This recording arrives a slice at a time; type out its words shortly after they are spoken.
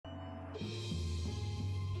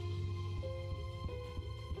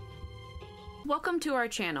welcome to our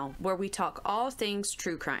channel where we talk all things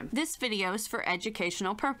true crime. This video is for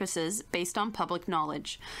educational purposes based on public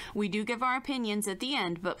knowledge. We do give our opinions at the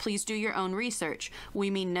end, but please do your own research. We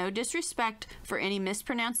mean no disrespect for any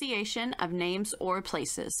mispronunciation of names or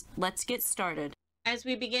places. Let's get started. As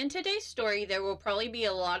we begin today's story, there will probably be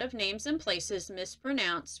a lot of names and places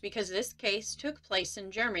mispronounced because this case took place in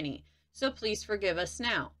Germany, so please forgive us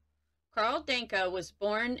now. Karl Denke was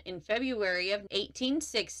born in February of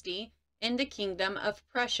 1860 in the Kingdom of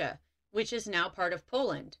Prussia, which is now part of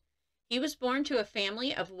Poland. He was born to a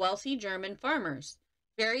family of wealthy German farmers.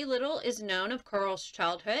 Very little is known of Karl's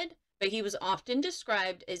childhood, but he was often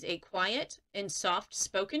described as a quiet and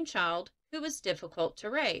soft-spoken child who was difficult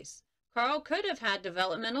to raise. Karl could have had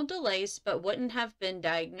developmental delays but wouldn't have been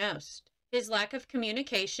diagnosed. His lack of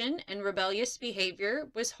communication and rebellious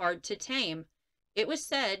behavior was hard to tame. It was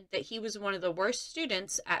said that he was one of the worst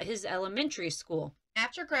students at his elementary school.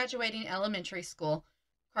 After graduating elementary school,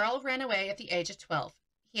 Karl ran away at the age of 12.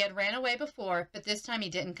 He had ran away before, but this time he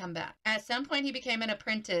didn't come back. At some point, he became an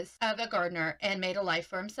apprentice of a gardener and made a life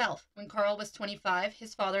for himself. When Karl was 25,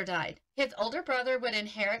 his father died. His older brother would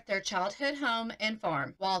inherit their childhood home and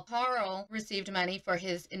farm, while Karl received money for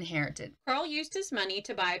his inheritance. Karl used his money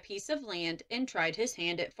to buy a piece of land and tried his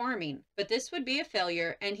hand at farming, but this would be a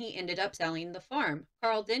failure and he ended up selling the farm.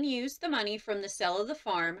 Karl then used the money from the sale of the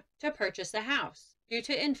farm to purchase a house. Due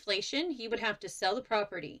to inflation, he would have to sell the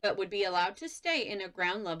property, but would be allowed to stay in a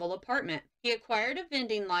ground-level apartment. He acquired a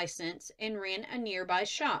vending license and ran a nearby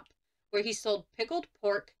shop, where he sold pickled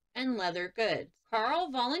pork and leather goods. Karl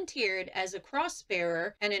volunteered as a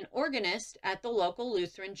cross-bearer and an organist at the local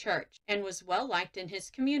Lutheran church, and was well-liked in his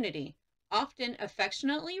community, often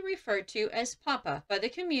affectionately referred to as Papa by the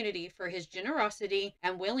community for his generosity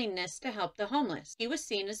and willingness to help the homeless. He was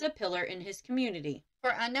seen as a pillar in his community.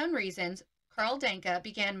 For unknown reasons, Karl Denke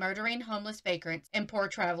began murdering homeless vagrants and poor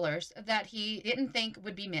travelers that he didn't think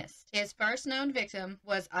would be missed. His first known victim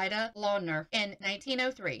was Ida Lohner in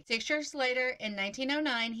 1903. 6 years later, in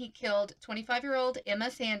 1909, he killed 25-year-old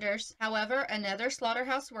Emma Sanders. However, another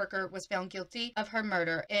slaughterhouse worker was found guilty of her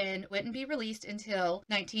murder and wouldn't be released until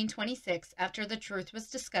 1926 after the truth was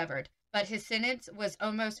discovered. But his sentence was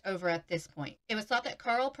almost over at this point. It was thought that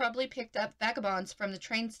Karl probably picked up vagabonds from the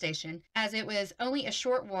train station, as it was only a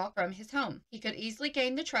short walk from his home. He could easily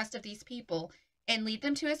gain the trust of these people and lead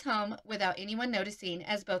them to his home without anyone noticing,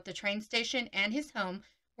 as both the train station and his home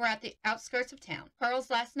were at the outskirts of town. Karl's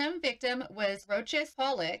last known victim was Rochus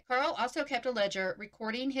Pollock. Karl also kept a ledger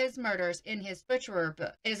recording his murders in his butcherer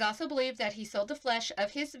book. It is also believed that he sold the flesh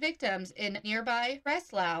of his victims in nearby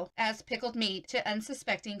Breslau as pickled meat to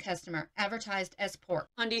unsuspecting customer, advertised as pork.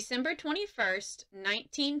 On December 21st,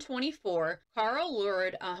 1924, Karl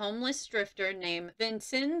lured a homeless drifter named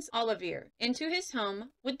Vincenz Olivier into his home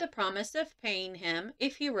with the promise of paying him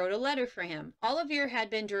if he wrote a letter for him. Olivier had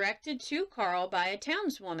been directed to Karl by a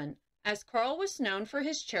townswoman, as Karl was known for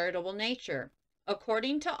his charitable nature.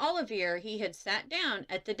 According to Olivier, he had sat down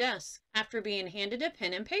at the desk after being handed a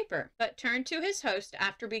pen and paper, but turned to his host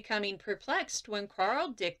after becoming perplexed when Karl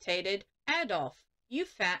dictated, "Adolf, you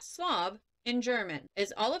fat slob," in German.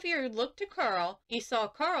 As Olivier looked to Karl, he saw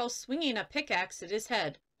Karl swinging a pickaxe at his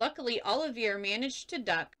head. Luckily, Olivier managed to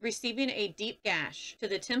duck, receiving a deep gash to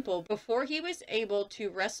the temple before he was able to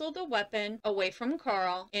wrestle the weapon away from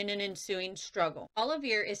Karl in an ensuing struggle.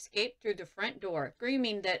 Olivier escaped through the front door,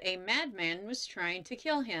 screaming that a madman was trying to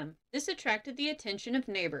kill him. This attracted the attention of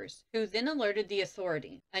neighbors, who then alerted the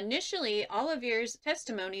authority. Initially, Olivier's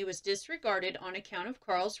testimony was disregarded on account of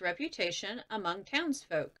Karl's reputation among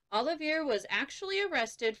townsfolk. Olivier was actually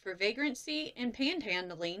arrested for vagrancy and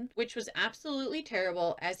panhandling, which was absolutely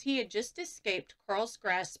terrible as he had just escaped Karl's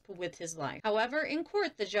grasp with his life. However, in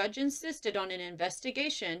court, the judge insisted on an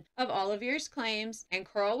investigation of Olivier's claims, and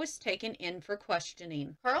Karl was taken in for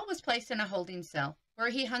questioning. Karl was placed in a holding cell, where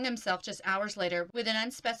he hung himself just hours later with an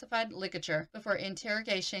unspecified ligature before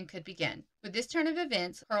interrogation could begin. With this turn of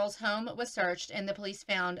events, Karl's home was searched and the police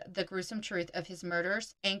found the gruesome truth of his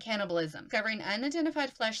murders and cannibalism, discovering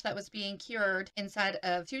unidentified flesh that was being cured inside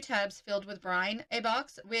of 2 tubs filled with brine, a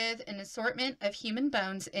box with an assortment of human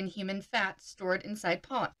bones and human fat stored inside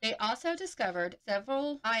pots. They also discovered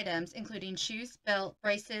several items, including shoes, belt,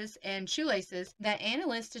 braces, and shoelaces that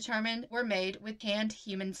analysts determined were made with canned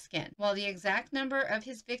human skin. While the exact number of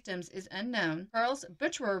his victims is unknown, Karl's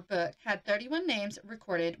butcherer book had 31 names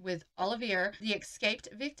recorded, with Olivier, the escaped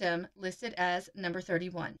victim, listed as number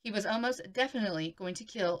 31. He was almost definitely going to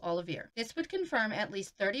kill Olivier. This would confirm at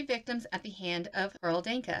least 30 victims at the hand of Karl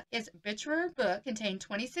Denke. His butcherer book contained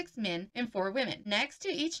 26 men and 4 women. Next to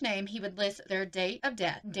each name, he would list their date of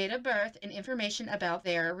death, date of birth, and information about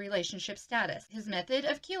their relationship status. His method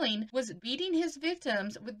of killing was beating his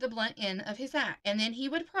victims with the blunt end of his axe, and then he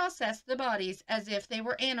would process the bodies as if they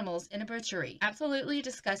were animals in a butchery. Absolutely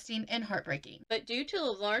disgusting and heartbreaking. But due to the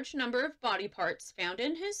large number of body parts found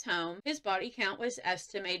in his home, his body count was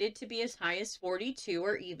estimated to be as high as 42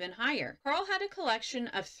 or even higher. Karl had a collection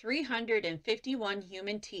of 351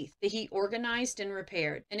 human teeth that he organized and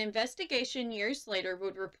repaired. An investigation years later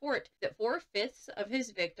would report that 4/5 of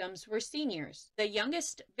his victims were seniors, the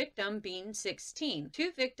youngest victim being 16.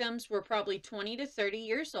 2 victims were probably 20 to 30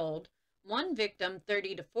 years old, 1 victim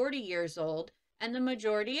 30 to 40 years old, and the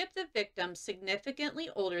majority of the victims significantly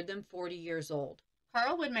older than 40 years old.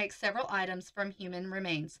 Karl would make several items from human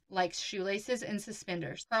remains, like shoelaces and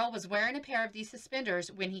suspenders. Karl was wearing a pair of these suspenders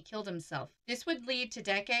when he killed himself. This would lead to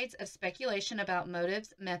decades of speculation about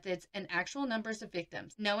motives, methods, and actual numbers of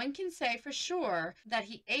victims. No one can say for sure that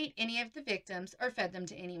he ate any of the victims or fed them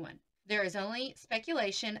to anyone. There is only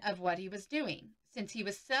speculation of what he was doing. Since he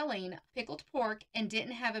was selling pickled pork and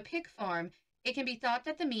didn't have a pig farm, it can be thought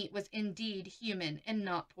that the meat was indeed human and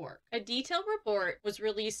not pork. A detailed report was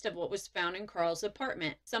released of what was found in Karl's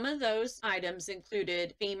apartment. Some of those items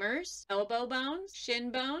included femurs, elbow bones,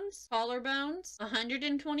 shin bones, collarbones,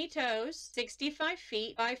 120 toes, 65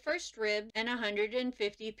 feet, 5 first ribs, and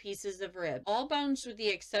 150 pieces of rib. All bones, with the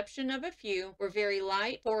exception of a few, were very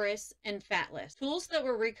light, porous, and fatless. Tools that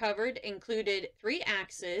were recovered included 3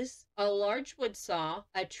 axes, a large wood saw,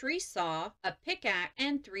 a tree saw, a pickaxe,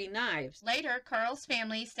 and 3 knives. Later, Karl's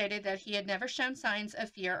family stated that he had never shown signs of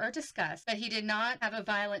fear or disgust, but he did not have a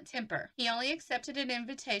violent temper. He only accepted an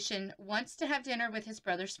invitation once to have dinner with his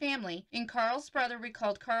brother's family, and Karl's brother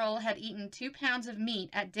recalled Karl had eaten 2 pounds of meat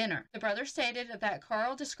at dinner. The brother stated that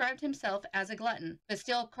Karl described himself as a glutton, but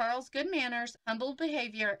still Karl's good manners, humble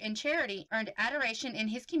behavior, and charity earned adoration in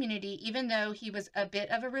his community, even though he was a bit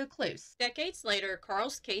of a recluse. Decades later,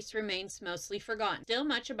 Karl's case remains mostly forgotten. Still,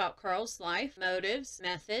 much about Karl's life, motives,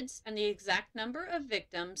 methods, and the exact number of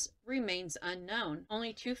victims remains unknown.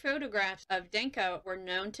 Only 2 photographs of Denke were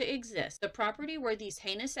known to exist. The property where these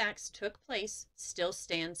heinous acts took place still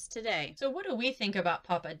stands today. So what do we think about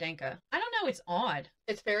Papa Denke? I don't know, it's odd.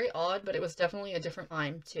 It's very odd, but it was definitely a different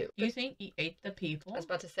time, too. You think he ate the people? I was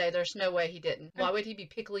about to say, there's no way he didn't. Why would he be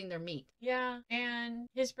pickling their meat? Yeah, and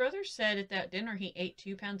his brother said at that dinner he ate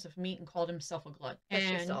 2 pounds of meat and called himself a glutton. That's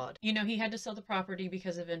just odd. You know, he had to sell the property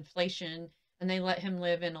because of inflation, and they let him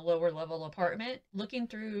live in a lower level apartment. Looking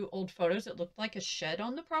through old photos, it looked like a shed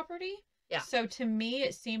on the property. Yeah. So to me,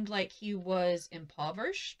 it seemed like he was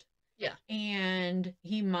impoverished. Yeah. And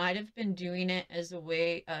he might have been doing it as a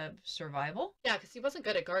way of survival. Yeah, because he wasn't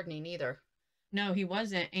good at gardening either. No, he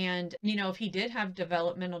wasn't. And, you know, if he did have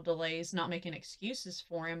developmental delays, not making excuses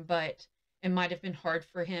for him, but it might have been hard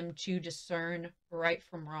for him to discern right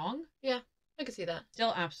from wrong. Yeah. I can see that.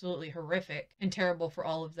 Still absolutely horrific and terrible for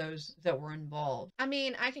all of those that were involved. I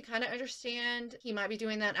mean, I can kind of understand he might be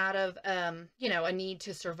doing that out of, you know, a need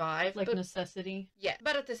to survive. Like necessity. Yeah.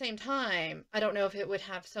 But at the same time, I don't know if it would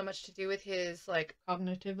have so much to do with his, like...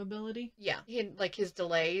 cognitive ability? Yeah. Like his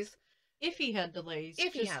delays. If he had delays.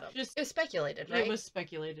 If he had them. It was speculated, right? It was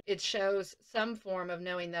speculated. It shows some form of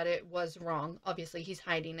knowing that it was wrong. Obviously, he's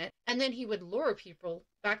hiding it. And then he would lure people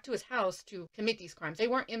back to his house to commit these crimes. They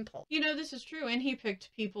weren't impulse. You know, this is true. And he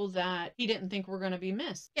picked people that he didn't think were going to be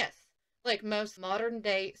missed. Yes. Like most modern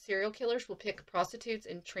day serial killers will pick prostitutes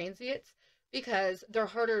and transients because they're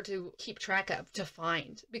harder to keep track of, to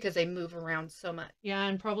find, because they move around so much. Yeah,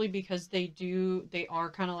 and probably because they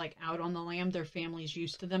are kind of like out on the lam. Their family's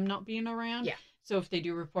used to them not being around. Yeah. So if they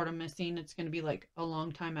do report them missing, it's going to be like a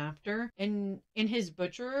long time after. And in his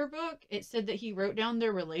butcherer book, it said that he wrote down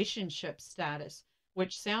their relationship status,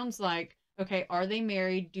 which sounds like, okay, are they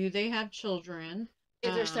married? Do they have children?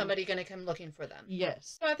 Is there somebody going to come looking for them?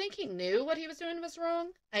 Yes. So I think he knew what he was doing was wrong.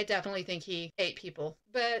 I definitely think he ate people.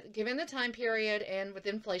 But given the time period and with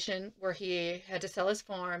inflation where he had to sell his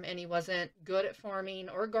farm and he wasn't good at farming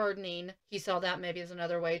or gardening, he saw that maybe as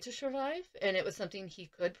another way to survive. And it was something he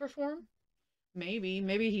could perform. Maybe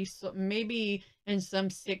in some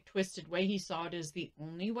sick, twisted way, he saw it as the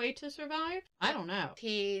only way to survive. I don't know.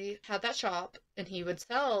 He had that shop and he would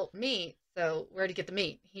sell meat. So where'd he get the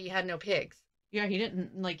meat? He had no pigs. Yeah, he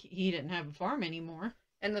didn't have a farm anymore.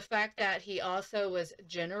 And the fact that he also was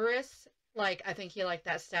generous, like, I think he liked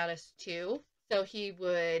that status too. So he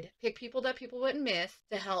would pick people that people wouldn't miss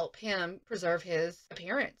to help him preserve his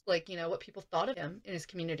appearance, like, you know, what people thought of him in his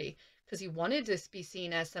community, because he wanted to be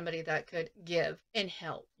seen as somebody that could give and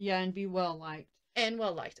help. Yeah, and be well liked. And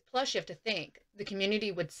well liked. Plus, you have to think the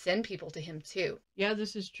community would send people to him too. Yeah,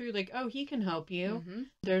 this is true. Like, oh, he can help you. Mm-hmm.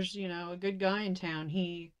 There's, you know, a good guy in town.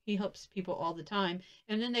 He helps people all the time.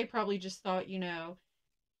 And then they probably just thought, you know,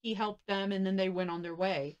 he helped them, and then they went on their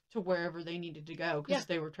way to wherever they needed to go because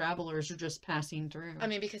they were travelers or just passing through. I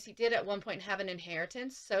mean, because he did at one point have an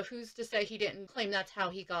inheritance, so who's to say he didn't claim that's how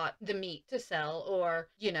he got the meat to sell, or,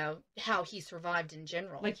 you know, how he survived in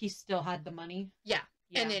general. Like he still had the money. Yeah.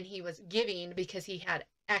 And then he was giving because he had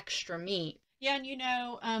extra meat. Yeah, and you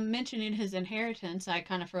know, mentioning his inheritance, I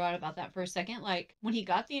kind of forgot about that for a second. Like, when he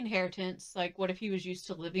got the inheritance, like, what if he was used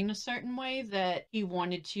to living a certain way that he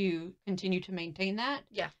wanted to continue to maintain that?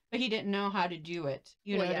 Yeah. But he didn't know how to do it.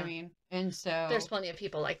 You know what I mean? And so... There's plenty of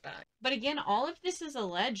people like that. But again, all of this is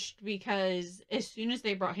alleged because as soon as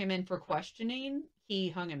they brought him in for questioning, he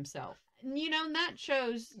hung himself. You know, and that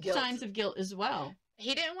shows signs of guilt as well.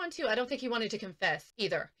 He didn't want to. I don't think he wanted to confess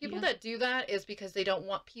either. People that do that is because they don't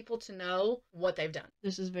want people to know what they've done.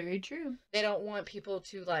 This is very true. They don't want people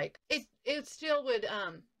to, like, it still would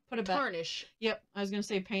put a tarnish. Yep, I was going to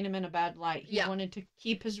say paint him in a bad light. He wanted to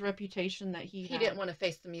keep his reputation that he didn't want to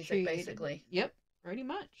face the music, basically. Yep, pretty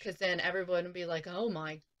much. Because then everyone would be like, oh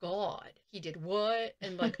my God, he did what?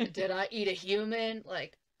 And like, did I eat a human?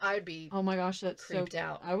 Like, I'd be oh my gosh, that's creeped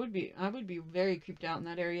out. I would be very creeped out in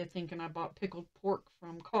that area thinking I bought pickled pork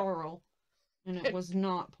from Karl and it was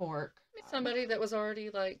not pork. Somebody that was already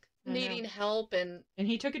like needing help and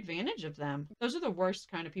he took advantage of them. Those are the worst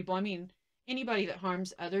kind of people. I mean, anybody that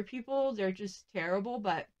harms other people, they're just terrible,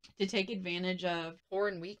 but to take advantage of poor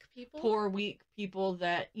and weak people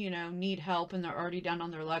that, you know, need help and they're already down on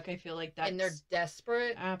their luck, I feel like that's... And they're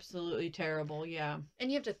desperate. Absolutely terrible, yeah.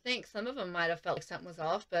 And you have to think, some of them might have felt like something was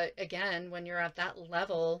off, but again, when you're at that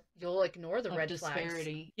level, you'll ignore the red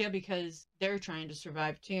disparity. Flags. Yeah, because they're trying to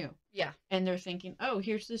survive too. Yeah. And they're thinking, oh,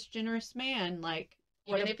 here's this generous man, like...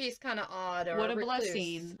 Even if he's kind of odd or what a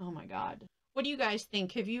blessing. Oh my God. What do you guys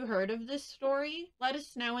think? Have you heard of this story? Let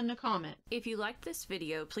us know in the comments. If you liked this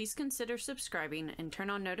video, please consider subscribing and turn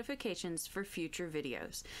on notifications for future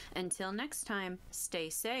videos. Until next time, stay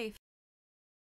safe.